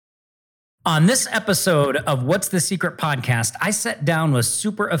On this episode of What's the Secret podcast, I sat down with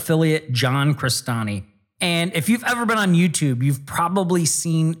super affiliate John Crestani. And if you've ever been on YouTube, you've probably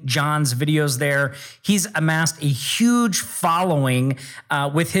seen John's videos there. He's amassed a huge following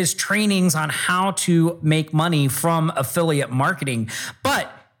with his trainings on how to make money from affiliate marketing.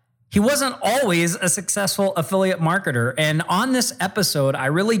 But he wasn't always a successful affiliate marketer. And on this episode, I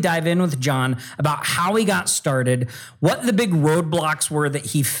really dive in with John about how he got started, what the big roadblocks were that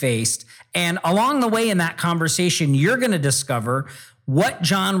he faced. And along the way in that conversation, you're going to discover what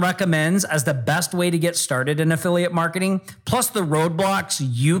John recommends as the best way to get started in affiliate marketing, plus the roadblocks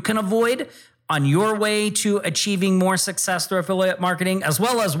you can avoid on your way to achieving more success through affiliate marketing, as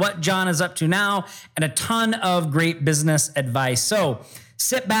well as what John is up to now and a ton of great business advice. So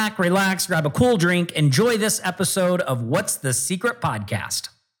sit back, relax, grab a cool drink, enjoy this episode of What's the Secret podcast.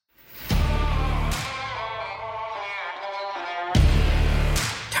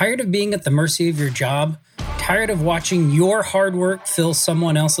 Tired of being at the mercy of your job? Tired of watching your hard work fill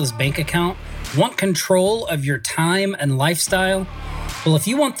someone else's bank account? Want control of your time and lifestyle? Well, if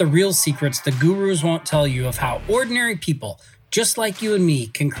you want the real secrets the gurus won't tell you of how ordinary people, just like you and me,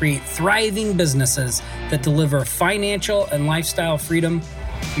 can create thriving businesses that deliver financial and lifestyle freedom,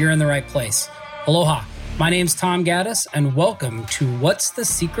 you're in the right place. Aloha, my name's Tom Gaddis, and welcome to What's the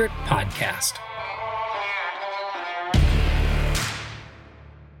Secret podcast.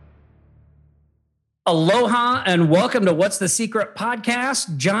 Aloha and welcome to What's the Secret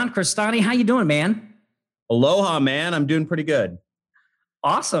podcast. John Crestani, how you doing, man? Aloha, man. I'm doing pretty good.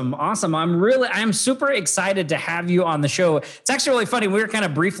 Awesome. I'm super excited to have you on the show. It's actually really funny. We were kind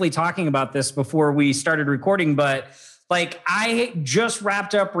of briefly talking about this before we started recording, but I just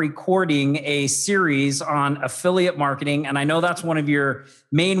wrapped up recording a series on affiliate marketing, and I know that's one of your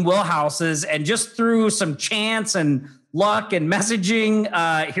main wheelhouses. And just through some chance and luck and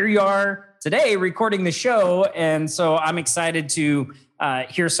messaging, here you are today recording the show. And so I'm excited to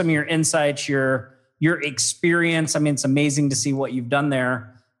hear some of your insights, your experience. I mean, it's amazing to see what you've done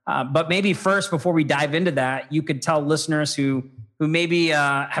there. But maybe first, before we dive into that, you could tell listeners who maybe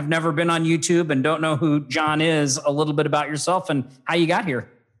have never been on YouTube and don't know who John is, a little bit about yourself and how you got here.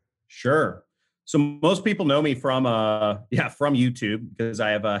 Sure. So most people know me from YouTube, because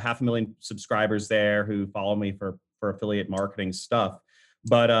I have 500,000 subscribers there who follow me for affiliate marketing stuff.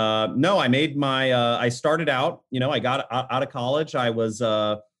 But no, I started out, I got out of college. I was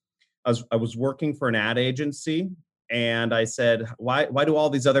working for an ad agency, and I said, why do all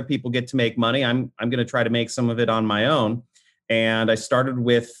these other people get to make money? I'm going to try to make some of it on my own. And I started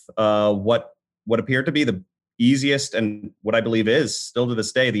with what appeared to be the easiest, and what I believe is still to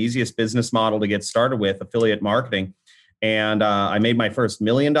this day, the easiest business model to get started with, affiliate marketing. And I made my first $1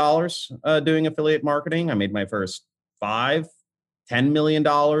 million doing affiliate marketing. I made my first $10 million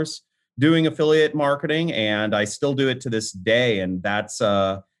doing affiliate marketing, and I still do it to this day. And that's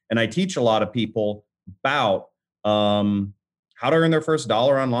and I teach a lot of people about how to earn their first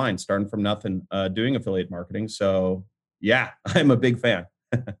dollar online, starting from nothing, doing affiliate marketing. So yeah, I'm a big fan.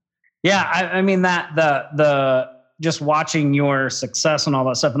 Yeah, I mean that the just watching your success and all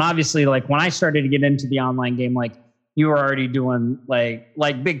that stuff, and obviously, when I started to get into the online game, you were already doing like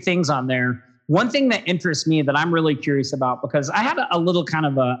big things on there. One thing that interests me that I'm really curious about, because I had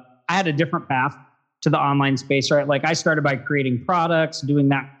I had a different path to the online space, right? I started by creating products, doing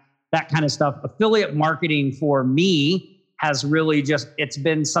that kind of stuff. Affiliate marketing for me has really it's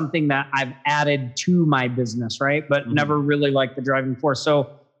been something that I've added to my business, right? But never really the driving force. So,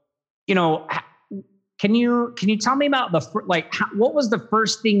 can you tell me about what was the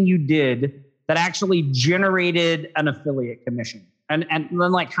first thing you did that actually generated an affiliate commission? And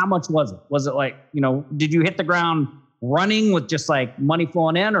then how much was it? Was it did you hit the ground running with just money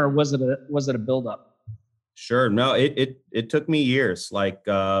flowing in, or was it a buildup? Sure. No, it took me years, like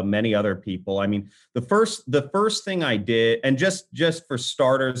many other people. I mean, the first thing I did, and just for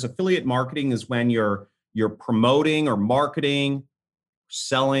starters, affiliate marketing is when you're promoting or marketing,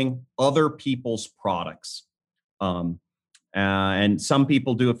 selling other people's products. And some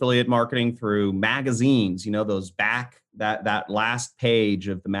people do affiliate marketing through magazines, those that last page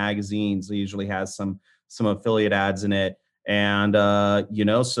of the magazines usually has some affiliate ads in it. And,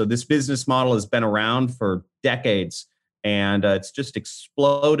 so this business model has been around for decades, and it's just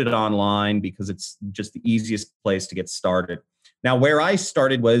exploded online because it's just the easiest place to get started. Now, where I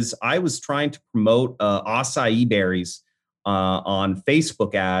started was I was trying to promote acai berries on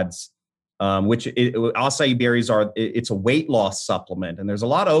Facebook ads, which acai berries it's a weight loss supplement. And there's a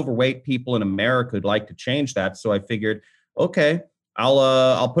lot of overweight people in America who'd like to change that. So I figured, okay,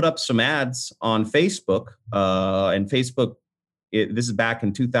 I'll put up some ads on Facebook, and Facebook This is back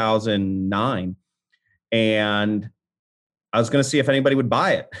in 2009. And I was going to see if anybody would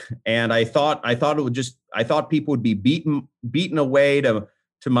buy it. And I thought people would be beaten away to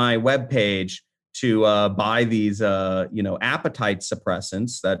my webpage to buy these, appetite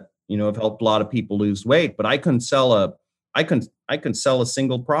suppressants that, have helped a lot of people lose weight, but I couldn't sell a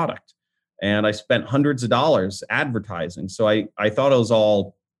single product. And I spent hundreds of dollars advertising. So I thought it was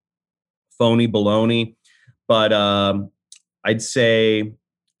all phony baloney. But I'd say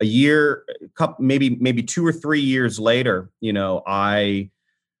a year, maybe 2 or 3 years later, I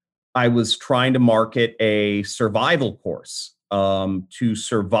was trying to market a survival course to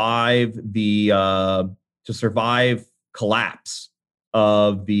survive collapse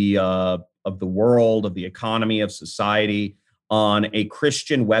of the world, of the economy, of society, on a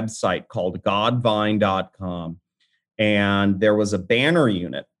Christian website called godvine.com. And there was a banner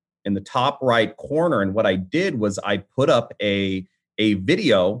unit in the top right corner. And what I did was I put up a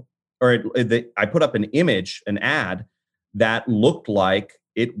video, or I put up an image, an ad that looked like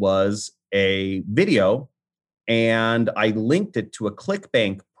it was a video. And I linked it to a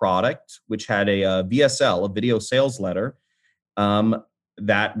ClickBank product, which had a VSL, a video sales letter,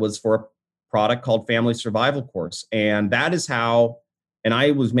 that was for a product called Family Survival Course. And that is how, and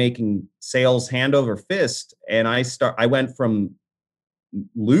I was making sales hand over fist. And I went from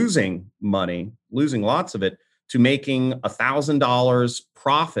losing money, losing lots of it, to making $1,000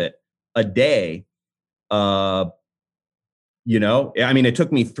 profit a day. It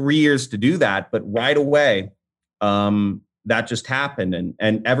took me 3 years to do that, but right away, that just happened.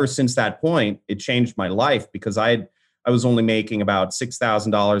 And ever since that point, it changed my life, because I was only making about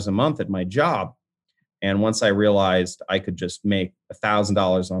 $6,000 a month at my job. And once I realized I could just make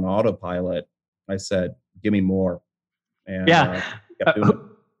 $1,000 on autopilot, I said, give me more. And kept doing it.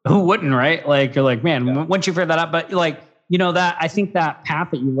 Who wouldn't, right? Like, you're like, man, Yeah. once you figure that out, but that, I think that path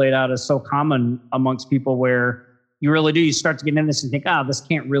that you laid out is so common amongst people, where you really do, you start to get in this and think, this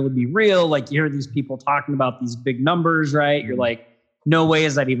can't really be real. Like, you hear these people talking about these big numbers, right? You're like, no way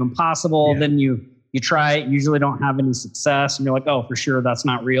is that even possible. Yeah. Then you try it, usually don't have any success, and you're like, oh, for sure, that's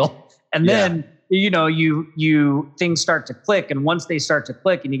not real. And then, you things start to click. And once they start to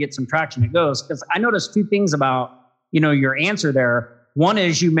click and you get some traction, it goes. Because I noticed 2 things about, your answer there. One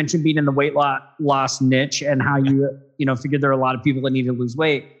is, you mentioned being in the weight loss niche and how you figured there are a lot of people that need to lose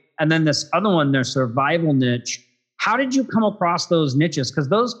weight. And then this other one, their survival niche. How did you come across those niches? Because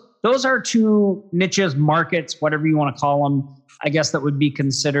those are 2 niches, markets, whatever you want to call them, I guess, that would be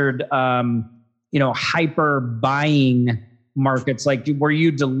considered, hyper buying markets. Like, were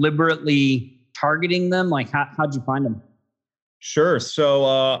you deliberately targeting them? Like, how'd you find them? Sure. So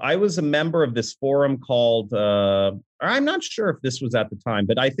I was a member of this forum called, I'm not sure if this was at the time,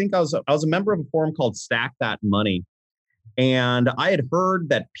 but I think I was a member of a forum called Stack That Money. And I had heard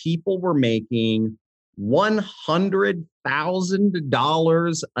that people were making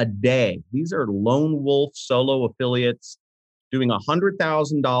 $100,000 a day. These are lone wolf solo affiliates doing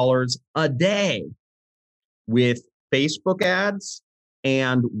 $100,000 a day with Facebook ads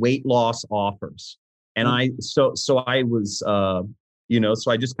and weight loss offers. And I was, so I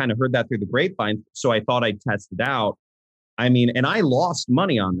just kind of heard that through the grapevine. So I thought I'd test it out. And I lost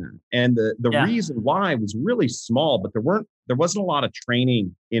money on that. And the reason why was really small, but there wasn't a lot of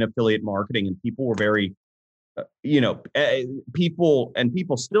training in affiliate marketing, and people were very, people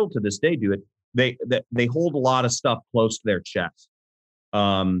still to this day do it. They hold a lot of stuff close to their chest.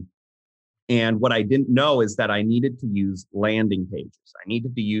 And what I didn't know is that I needed to use landing pages. I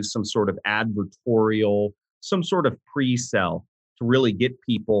needed to use some sort of advertorial, some sort of pre-sell to really get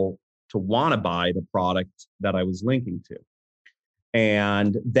people to want to buy the product that I was linking to.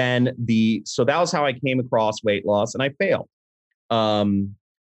 And then so that was how I came across weight loss, and I failed. And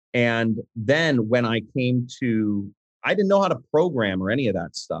then when I came to, I didn't know how to program or any of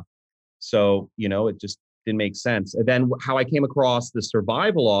that stuff. So, it just didn't make sense. And then how I came across the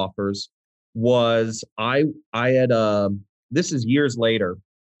survival offers was I had, this is years later.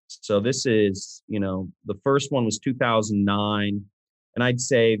 So this is, the first one was 2009. And I'd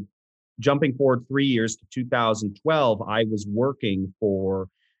say, jumping forward 3 years to 2012, I was working for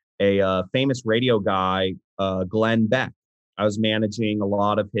a famous radio guy, Glenn Beck. I was managing a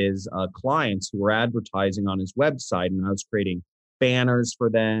lot of his clients who were advertising on his website, and I was creating banners for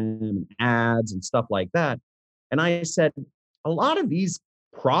them and ads and stuff like that. And I said, a lot of these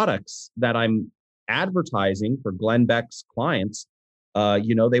products that I'm advertising for Glenn Beck's clients,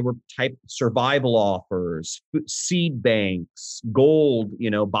 they were type survival offers, seed banks, gold,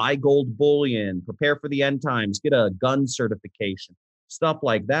 buy gold bullion, prepare for the end times, get a gun certification, stuff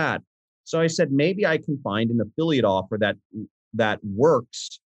like that. So I said, maybe I can find an affiliate offer that that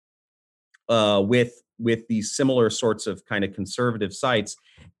works with these similar sorts of kind of conservative sites,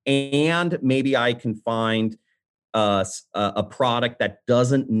 and maybe I can find a product that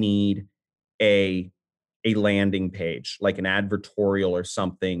doesn't need a landing page, like an advertorial or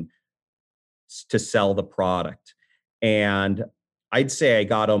something to sell the product. And I'd say I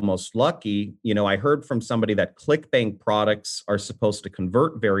got almost lucky. I heard from somebody that ClickBank products are supposed to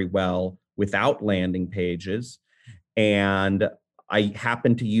convert very well without landing pages. And I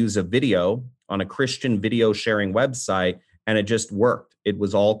happened to use a video on a Christian video sharing website, and it just worked. It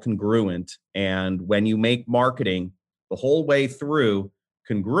was all congruent. And when you make marketing the whole way through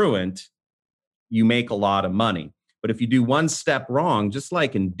congruent, you make a lot of money. But if you do one step wrong, just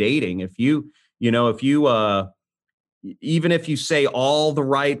like in dating, even if you say all the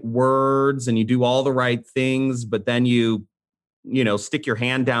right words and you do all the right things, but then you stick your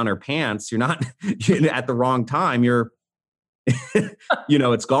hand down her pants, you're not at the wrong time.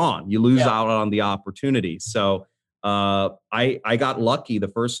 It's gone. You lose out on the opportunity. So I got lucky the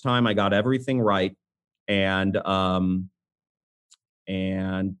first time. I got everything right, and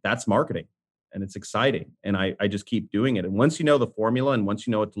that's marketing, and it's exciting. And I just keep doing it. And once you know the formula, and once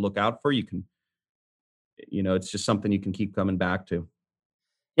you know what to look out for, you can, it's just something you can keep coming back to.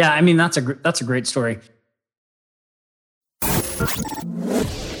 Yeah, I mean that's a great story.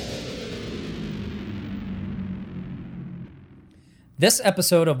 This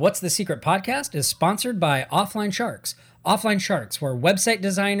episode of What's the Secret podcast is sponsored by Offline Sharks. Offline Sharks, where website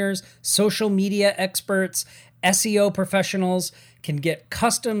designers, social media experts, SEO professionals can get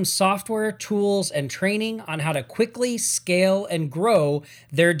custom software, tools, and training on how to quickly scale and grow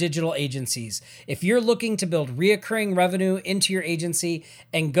their digital agencies. If you're looking to build reoccurring revenue into your agency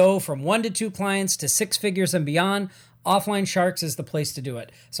and go from 1 to 2 clients to 6 figures and beyond, Offline Sharks is the place to do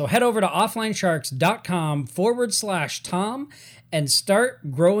it. So head over to offlinesharks.com/Tom and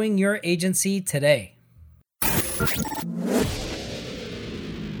start growing your agency today.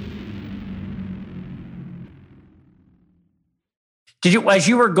 Did you, as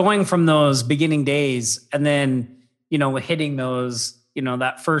you were going from those beginning days and then, hitting those,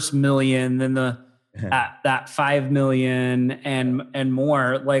 that first million, then that 5 million and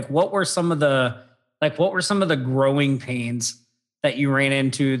more, what were some of the growing pains that you ran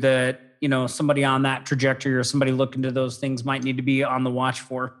into that, somebody on that trajectory or somebody looking to those things might need to be on the watch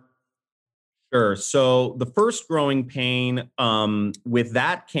for? Sure. So the first growing pain with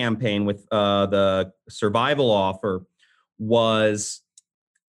that campaign, with the survival offer, was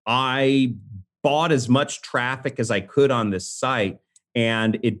I bought as much traffic as I could on this site,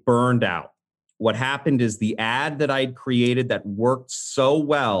 and it burned out. What happened is the ad that I'd created that worked so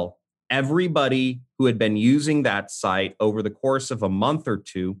well, everybody who had been using that site over the course of a month or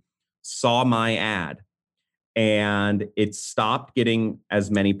two saw my ad, and it stopped getting as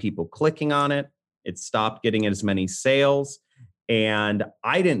many people clicking on it. It stopped getting as many sales. And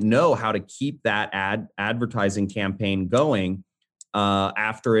I didn't know how to keep that advertising campaign going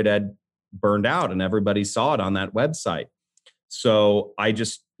after it had burned out and everybody saw it on that website. So I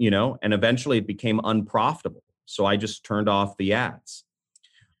just, and eventually it became unprofitable. So I just turned off the ads.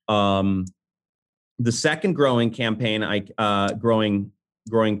 The second growing pain I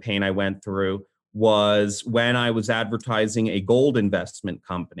went through was when I was advertising a gold investment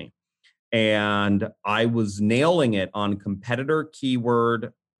company. And I was nailing it on competitor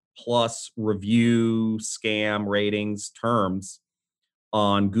keyword plus review, scam, ratings, terms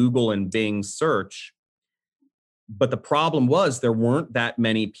on Google and Bing search. But the problem was there weren't that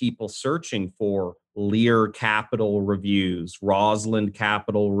many people searching for Lear Capital reviews, Rosalind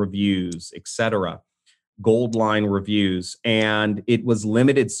Capital reviews, etc., Goldline reviews, and it was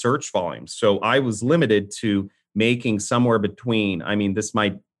limited search volume. So I was limited to making somewhere between, this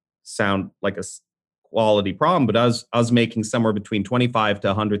might sound like a quality problem, but I was making somewhere between 25 to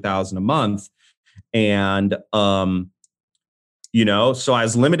 100,000 a month. And, so I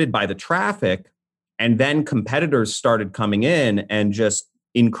was limited by the traffic, and then competitors started coming in and just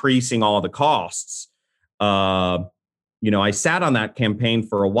increasing all the costs. I sat on that campaign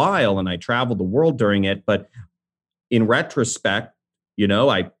for a while and I traveled the world during it, but in retrospect,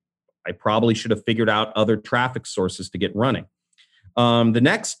 I probably should have figured out other traffic sources to get running. The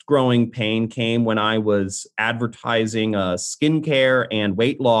next growing pain came when I was advertising skincare and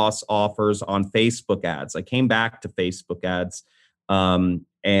weight loss offers on Facebook ads. I came back to Facebook ads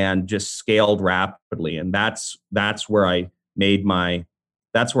and just scaled rapidly. And that's where I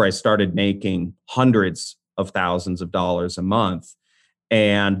started making hundreds of thousands of dollars a month.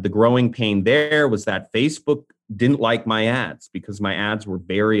 And the growing pain there was that Facebook didn't like my ads because my ads were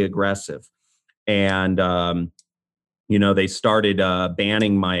very aggressive. And they started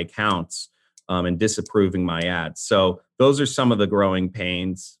banning my accounts and disapproving my ads. So those are some of the growing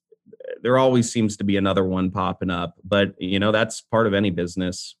pains. There always seems to be another one popping up, but that's part of any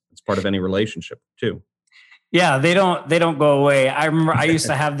business. It's part of any relationship too. Yeah, they don't go away. I remember I used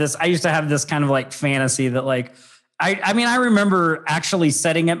to have this kind of like fantasy that like, I remember actually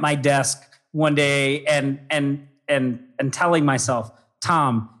sitting at my desk one day and telling myself,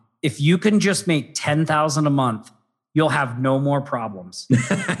 Tom, if you can just make $10,000 a month, you'll have no more problems.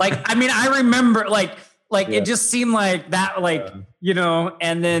 I remember it just seemed like that,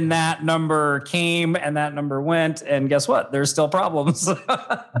 and then that number came and that number went, and guess what? There's still problems.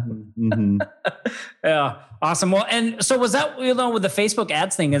 Mm-hmm. Yeah. Awesome. Well, and so was that, with the Facebook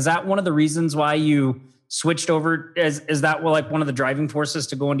ads thing, is that one of the reasons why you switched over? Is that one of the driving forces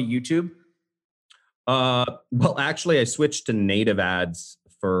to go into YouTube? Well, actually I switched to native ads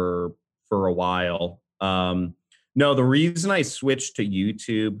for a while. No, the reason I switched to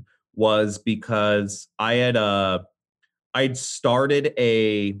YouTube was because I'd started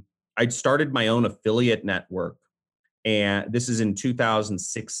my own affiliate network, and this is in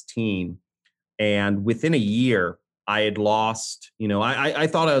 2016. And within a year, I had lost, I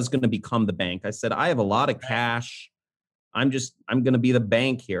thought I was going to become the bank. I said, I have a lot of cash. I'm going to be the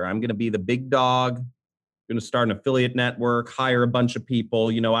bank here. I'm going to be the big dog. I'm going to start an affiliate network, hire a bunch of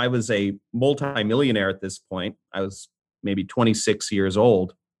people. I was a multimillionaire at this point. I was maybe 26 years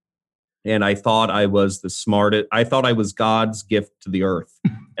old. And I thought I was the smartest. I thought I was God's gift to the earth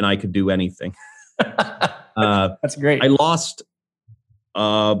and I could do anything. That's great. I lost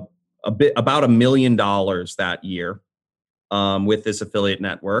about $1 million that year with this affiliate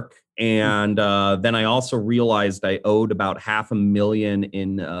network. And then I also realized I owed about $500,000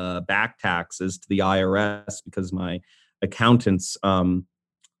 in back taxes to the IRS because my accountants, I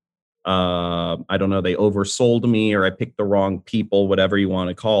don't know, they oversold me or I picked the wrong people, whatever you want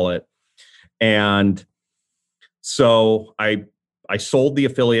to call it. And so I sold the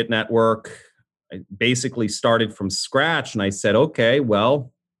affiliate network. I basically started from scratch and I said, okay,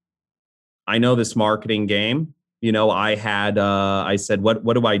 well, I know this marketing game. I said,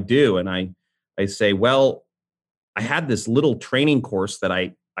 what do I do? And I say, well, I had this little training course that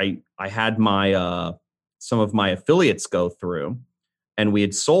I had my, some of my affiliates go through, and we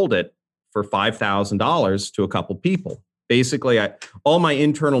had sold it for $5,000 to a couple people. Basically, all my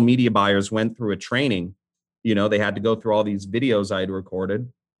internal media buyers went through a training. They had to go through all these videos I'd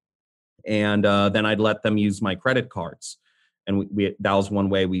recorded, and then I'd let them use my credit cards. And that was one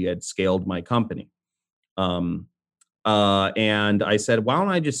way we had scaled my company. And I said, why don't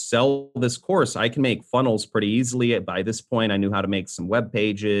I just sell this course? I can make funnels pretty easily. By this point, I knew how to make some web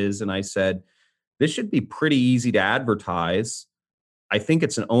pages. And I said, this should be pretty easy to advertise. I think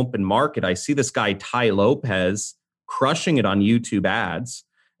it's an open market. I see this guy, Tai Lopez, crushing it on YouTube ads.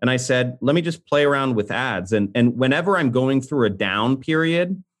 And I said, let me just play around with ads. And whenever I'm going through a down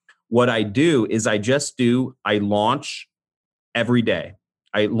period, what I do is I launch every day.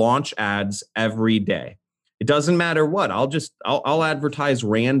 I launch ads every day. It doesn't matter what. I'll advertise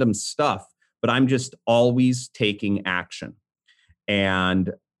random stuff, but I'm just always taking action.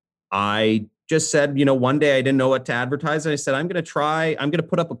 And I just said, one day I didn't know what to advertise. And I said, I'm going to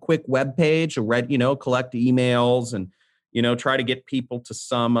put up a quick web page, collect emails and, try to get people to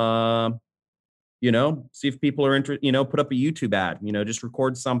some, see if people are interested, put up a YouTube ad, just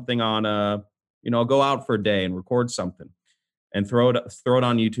record something on I'll go out for a day and record something and throw it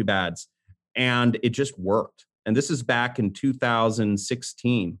on YouTube ads. And it just worked. And this is back in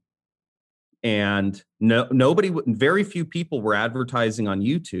 2016. And very few people were advertising on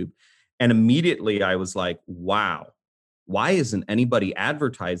YouTube. And immediately I was like, wow, why isn't anybody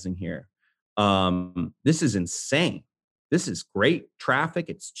advertising here? This is insane. This is great traffic.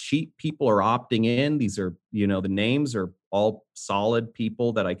 It's cheap. People are opting in. These are, the names are all solid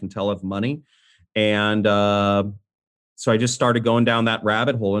people that I can tell have money. And so I just started going down that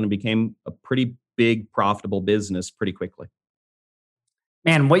rabbit hole, and it became a pretty big, profitable business pretty quickly.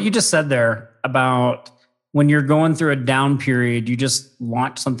 Man, what you just said there about when you're going through a down period, you just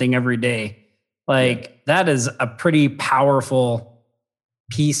launch something every day. That is a pretty powerful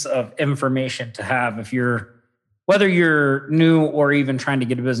piece of information to have whether you're new or even trying to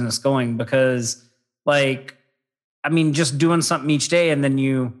get a business going, because just doing something each day and then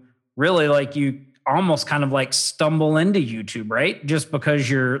you really you almost kind of stumble into YouTube, right? Just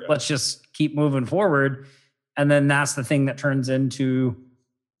because let's just keep moving forward. And then that's the thing that turns into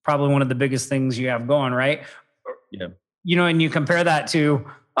probably one of the biggest things you have going, right? Yeah. And you compare that to,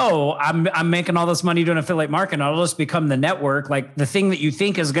 I'm making all this money doing affiliate marketing. I'll just become the network. The thing that you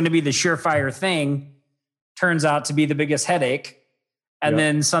think is going to be the surefire thing turns out to be the biggest headache. And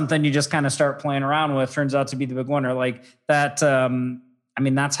then something you just kind of start playing around with turns out to be the big winner. Like that. I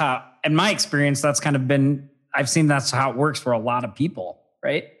mean, that's how, in my experience, that's kind of been, I've seen that's how it works for a lot of people.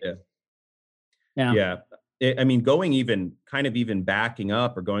 Right. Yeah. I mean, going even backing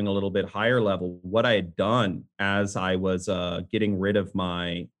up or going a little bit higher level, what I had done as I was getting rid of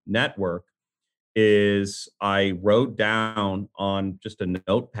my network is I wrote down on just a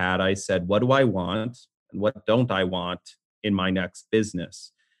notepad, I said, what do I want and what don't I want in my next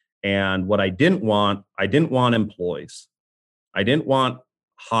business? And what I didn't want employees. I didn't want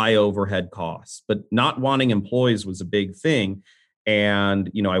high overhead costs, but not wanting employees was a big thing.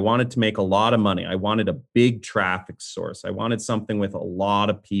 And, I wanted to make a lot of money. I wanted a big traffic source. I wanted something with a lot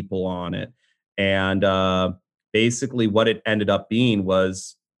of people on it. And basically what it ended up being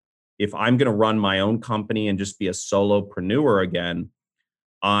was, if I'm going to run my own company and just be a solopreneur again,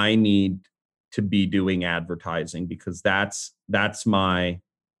 I need to be doing advertising, because that's my,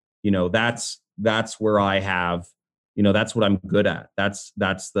 that's where I have, that's what I'm good at. That's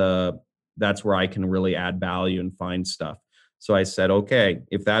where I can really add value and find stuff. So I said, okay,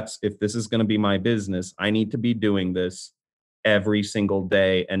 if this is going to be my business, I need to be doing this every single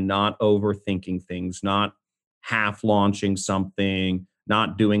day and not overthinking things, not half launching something,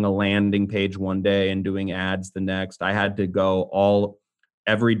 not doing a landing page one day and doing ads the next. I had to go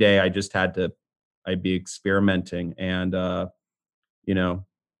every day. I'd be experimenting, and I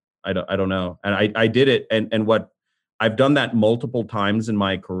don't know. And I did it. And what I've done that multiple times in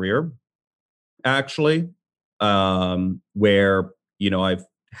my career, actually, where, I've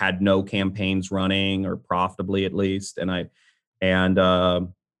had no campaigns running, or profitably at least. And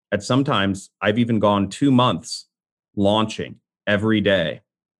at sometimes I've even gone 2 months launching every day,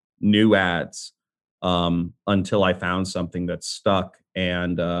 new ads, until I found something that stuck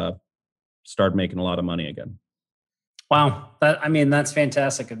and started making a lot of money again. Wow. That's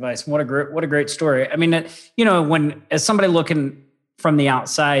fantastic advice. What a great story. I mean, when, as somebody looking from the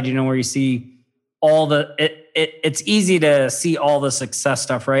outside, where you see all it's easy to see all the success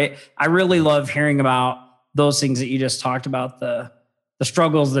stuff, right? I really love hearing about those things that you just talked about, the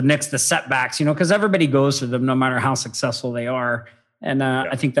struggles, the nicks, the setbacks, because everybody goes through them no matter how successful they are. And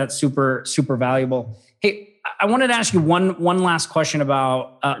I think that's super, super valuable. Hey, I wanted to ask you one last question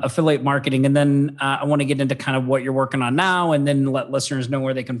about affiliate marketing, and then I want to get into kind of what you're working on now, and then let listeners know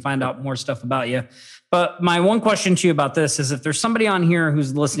where they can find out more stuff about you. But my one question to you about this is, if there's somebody on here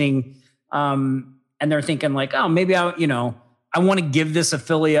who's listening, and they're thinking like, oh, maybe I want to give this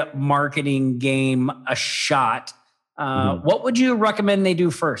affiliate marketing game a shot. What would you recommend they do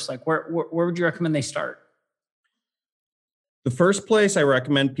first? Like, where would you recommend they start? The first place I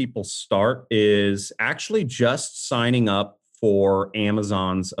recommend people start is actually just signing up for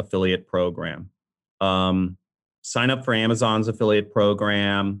Amazon's affiliate program. Sign up for Amazon's affiliate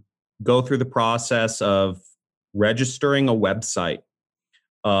program, go through the process of registering a website.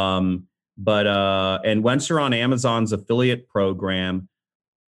 And once you're on Amazon's affiliate program,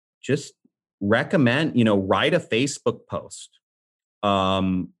 just recommend, write a Facebook post,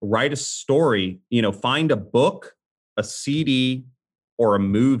 write a story, find a book, a CD, or a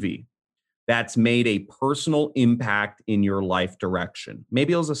movie that's made a personal impact in your life direction.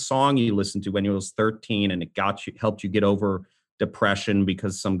 Maybe it was a song you listened to when you was 13 and it helped you get over depression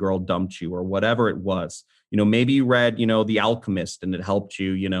because some girl dumped you, or whatever it was. Maybe you read, The Alchemist, and it helped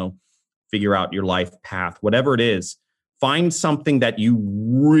you, figure out your life path. Whatever it is, find something that you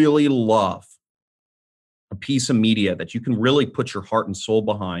really love, a piece of media that you can really put your heart and soul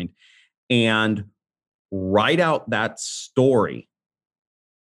behind, and write out that story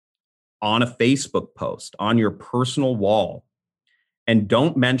on a Facebook post, on your personal wall. And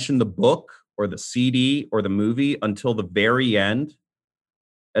don't mention the book or the CD or the movie until the very end,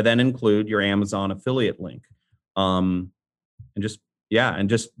 and then include your Amazon affiliate link. And just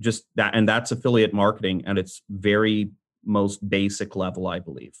that, and that's affiliate marketing at its very most basic level, I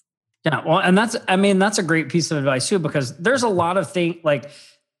believe. Yeah. Well, and that's a great piece of advice too, because there's a lot of things like,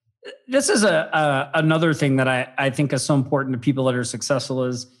 this is another thing that I think is so important to people that are successful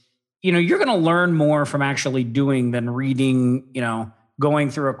is, you're going to learn more from actually doing than reading,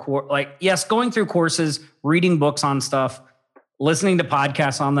 going through a course. Like, yes, going through courses, reading books on stuff, listening to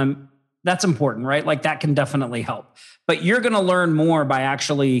podcasts on them, that's important, right? Like that can definitely help. But you're going to learn more by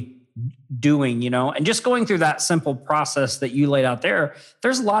actually doing, and just going through that simple process that you laid out there.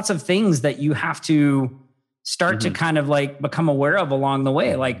 There's lots of things that you have to start to kind of like become aware of along the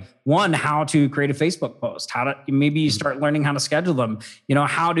way. Like, one, how to create a Facebook post, maybe you start learning how to schedule them,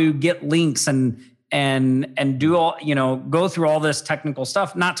 how to get links and and do all, go through all this technical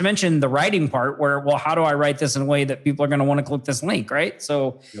stuff, not to mention the writing part where, well, how do I write this in a way that people are going to want to click this link, right?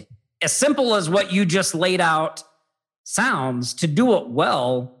 So as simple as what you just laid out sounds, to do it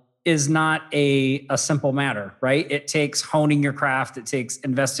well is not a simple matter, right? It takes honing your craft. It takes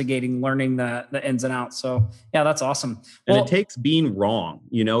investigating, learning the ins and outs. So yeah, that's awesome. And it takes being wrong.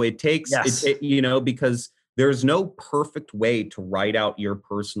 It takes, because there's no perfect way to write out your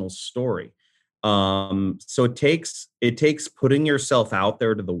personal story. So it takes putting yourself out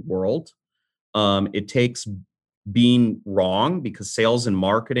there to the world. It takes being wrong, because sales and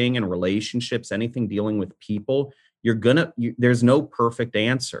marketing and relationships, anything dealing with people, there's no perfect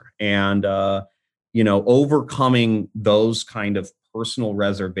answer. And, overcoming those kind of personal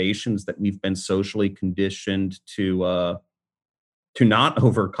reservations that we've been socially conditioned to not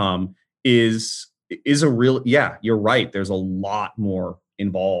overcome is a real, you're right. There's a lot more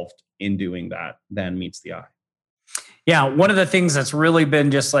involved in doing that than meets the eye. Yeah, one of the things that's really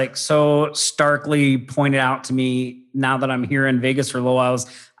been just like so starkly pointed out to me now that I'm here in Vegas for a little while is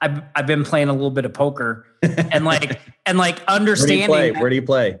I've been playing a little bit of poker and understanding. Where do you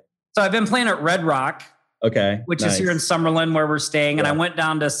play? So I've been playing at Red Rock, which is here in Summerlin where we're staying, and I went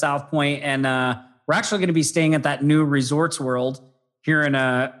down to South Point, and we're actually going to be staying at that new Resorts World here in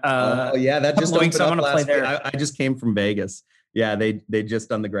that just opened up last week. I just came from Vegas. Yeah, they just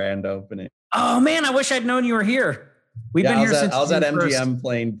done the grand opening. Oh man, I wish I'd known you were here. We've been here since I was at MGM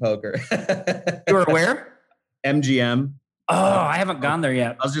playing poker. You were where? MGM. Oh, I haven't gone there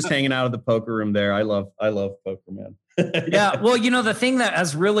yet. I was just hanging out at the poker room there. I love poker, man. Yeah. Well, the thing that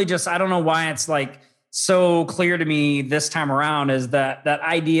has really just, I don't know why it's like so clear to me this time around is that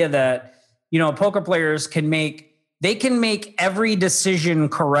idea that, poker players can make every decision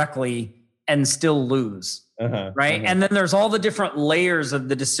correctly and still lose. Right. And then there's all the different layers of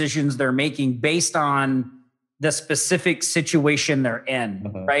the decisions they're making based on the specific situation they're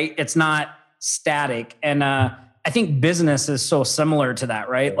in. Right. It's not static. And, I think business is so similar to that,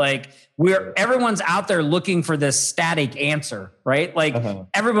 right? Like everyone's out there looking for this static answer, right? Like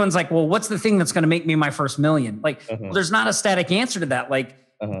everyone's like, well, what's the thing that's going to make me my first million? Like, well, there's not a static answer to that. Like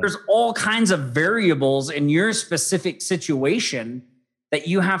there's all kinds of variables in your specific situation that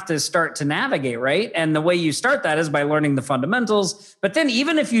you have to start to navigate, right? And the way you start that is by learning the fundamentals. But then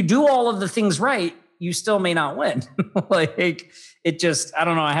even if you do all of the things right, you still may not win. It just, I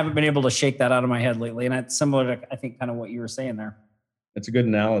don't know. I haven't been able to shake that out of my head lately. And it's similar to, I think, kind of what you were saying there. It's a good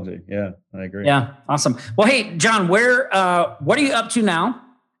analogy. Yeah, I agree. Yeah, awesome. Well, hey, John, what are you up to now?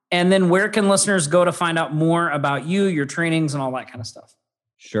 And then where can listeners go to find out more about you, your trainings, and all that kind of stuff?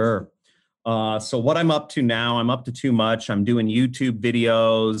 Sure. So what I'm up to now, I'm up to too much. I'm doing YouTube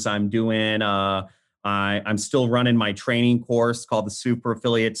videos. I'm doing, I'm still running my training course called the Super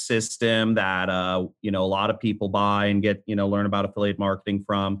Affiliate System that, a lot of people buy and get, learn about affiliate marketing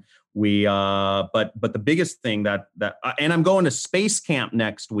from. But the biggest thing and I'm going to Space Camp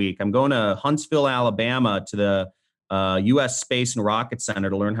next week. I'm going to Huntsville, Alabama to the U.S. Space and Rocket Center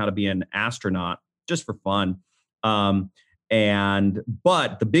to learn how to be an astronaut just for fun. But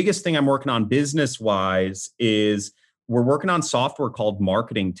the biggest thing I'm working on business-wise is we're working on software called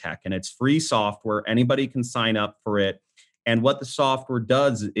Marketing Tech, and it's free software. Anybody can sign up for it. And what the software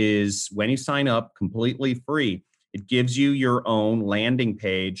does is when you sign up completely free, it gives you your own landing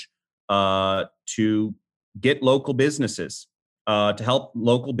page to get local businesses, to help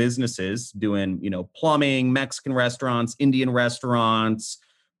local businesses doing, plumbing, Mexican restaurants, Indian restaurants,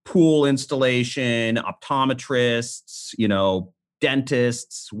 pool installation, optometrists,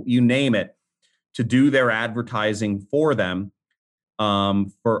 dentists, you name it, to do their advertising for them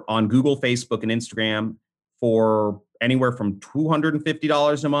on Google, Facebook, and Instagram for anywhere from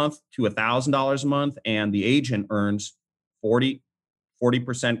 $250 a month to $1,000 a month. And the agent earns 40%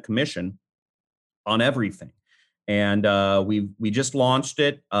 commission on everything. And we just launched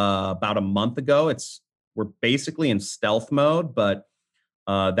it about a month ago. We're basically in stealth mode, but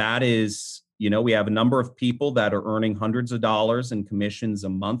that is, we have a number of people that are earning hundreds of dollars in commissions a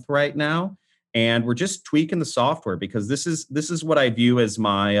month right now. And we're just tweaking the software because this is what I view as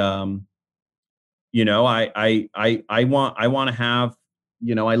my, I want to have,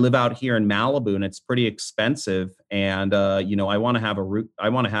 I live out here in Malibu and it's pretty expensive. And, I want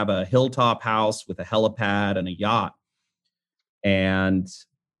to have a hilltop house with a helipad and a yacht. And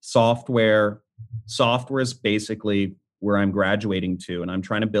software is basically where I'm graduating to. And I'm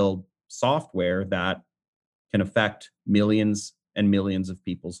trying to build software that can affect millions and millions of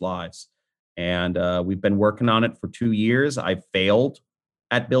people's lives. And we've been working on it for 2 years. I've failed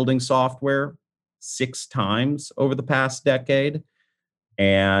at building software 6 times over the past decade.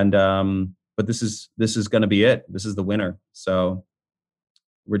 And but this is going to be it. This is the winner. So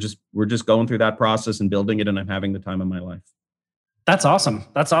we're just going through that process and building it, and I'm having the time of my life. That's awesome.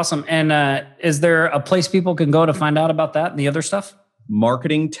 That's awesome. And is there a place people can go to find out about that and the other stuff?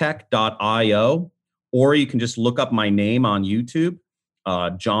 Marketingtech.io, or you can just look up my name on YouTube,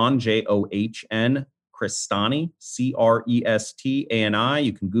 John, John Crestani, Crestani.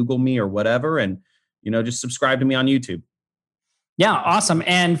 You can Google me or whatever, and just subscribe to me on YouTube. Yeah, awesome.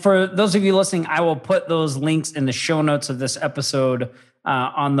 And for those of you listening, I will put those links in the show notes of this episode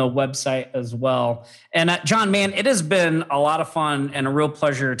on the website as well. And John, man, it has been a lot of fun and a real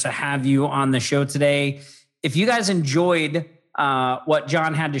pleasure to have you on the show today. If you guys enjoyed what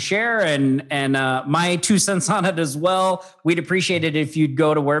John had to share and my 2 cents on it as well, we'd appreciate it if you'd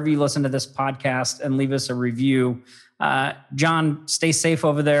go to wherever you listen to this podcast and leave us a review. John, stay safe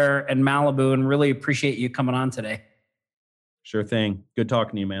over there in Malibu, and really appreciate you coming on today. Sure thing. Good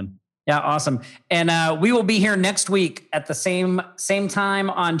talking to you, man. Yeah, awesome. And we will be here next week at the same time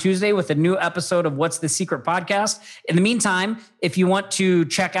on Tuesday with a new episode of What's the Secret Podcast. In the meantime, if you want to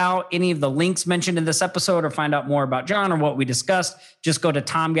check out any of the links mentioned in this episode or find out more about John or what we discussed, just go to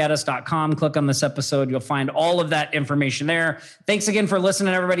tomgaddis.com, click on this episode. You'll find all of that information there. Thanks again for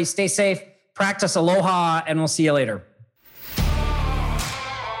listening, everybody. Stay safe, practice aloha, and we'll see you later.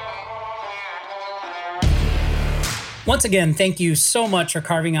 Once again, thank you so much for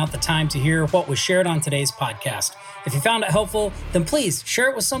carving out the time to hear what was shared on today's podcast. If you found it helpful, then please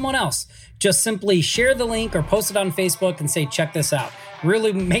share it with someone else. Just simply share the link or post it on Facebook and say, check this out.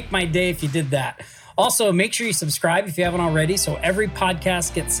 Really make my day if you did that. Also, make sure you subscribe if you haven't already, so every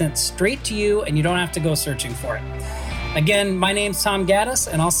podcast gets sent straight to you and you don't have to go searching for it. Again, my name's Tom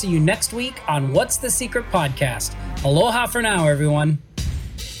Gaddis, and I'll see you next week on What's the Secret Podcast. Aloha for now, everyone.